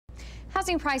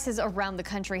Housing prices around the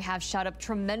country have shot up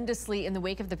tremendously in the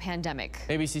wake of the pandemic.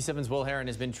 ABC 7's Will Heron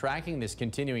has been tracking this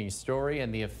continuing story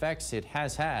and the effects it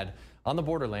has had on the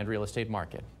borderland real estate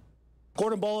market.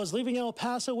 Gordon Ball is leaving El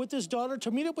Paso with his daughter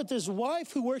to meet up with his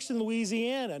wife who works in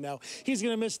Louisiana. Now, he's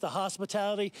going to miss the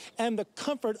hospitality and the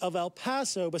comfort of El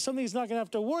Paso, but something he's not going to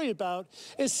have to worry about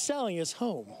is selling his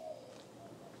home.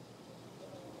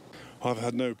 I've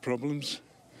had no problems.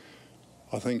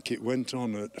 I think it went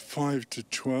on at 5 to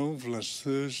 12 last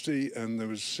Thursday, and there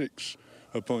was 6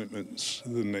 appointments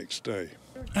the next day.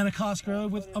 Anna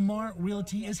Cosgrove with Amar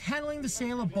Realty is handling the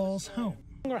sale of Ball's home.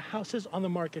 Are houses on the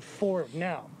market for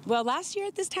now? Well, last year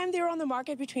at this time, they were on the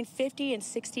market between 50 and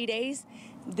 60 days.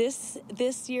 This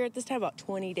year at this time, about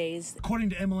 20 days. According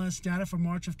to MLS data for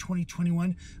March of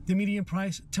 2021, the median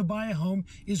price to buy a home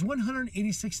is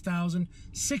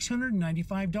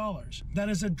 $186,695. That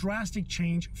is a drastic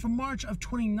change from March of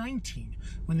 2019,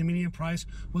 when the median price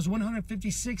was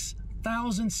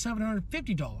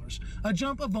 $156,750, a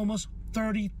jump of almost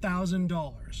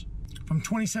 $30,000. From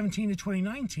 2017 to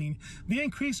 2019, the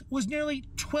increase was nearly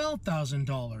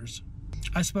 $12,000.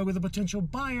 I spoke with a potential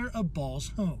buyer of Ball's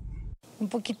home. Un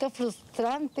poquito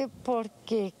frustrante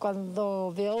porque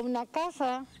cuando veo una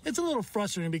casa. It's a little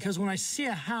frustrating because when I see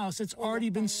a house, it's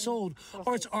already been sold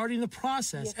or it's already in the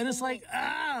process. And it's like,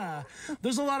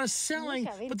 there's a lot of selling,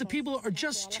 but the people are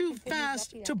just too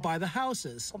fast to buy the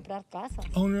houses.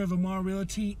 Owner of Amar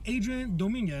Realty, Adrian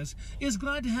Dominguez, is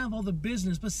glad to have all the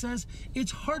business, but says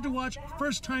it's hard to watch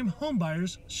first-time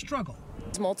homebuyers struggle.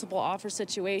 Multiple offer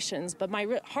situations, but my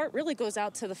heart really goes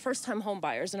out to the first-time home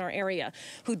buyers in our area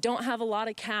who don't have a lot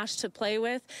of cash to play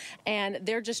with, and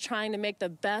they're just trying to make the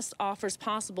best offers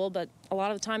possible, but a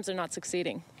lot of the times they're not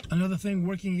succeeding. Another thing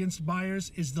working against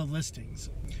buyers is the listings.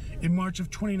 In March of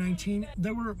 2019,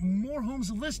 there were more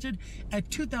homes listed at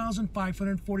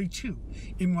 2,542.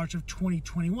 In March of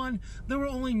 2021, there were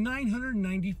only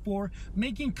 994,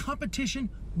 making competition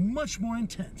much more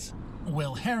intense.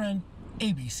 Will Heron,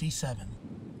 ABC 7.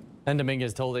 And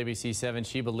Dominguez told ABC 7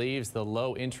 she believes the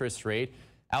low interest rate,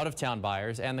 out-of-town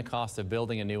buyers, and the cost of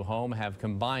building a new home have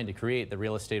combined to create the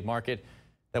real estate market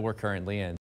that we're currently in.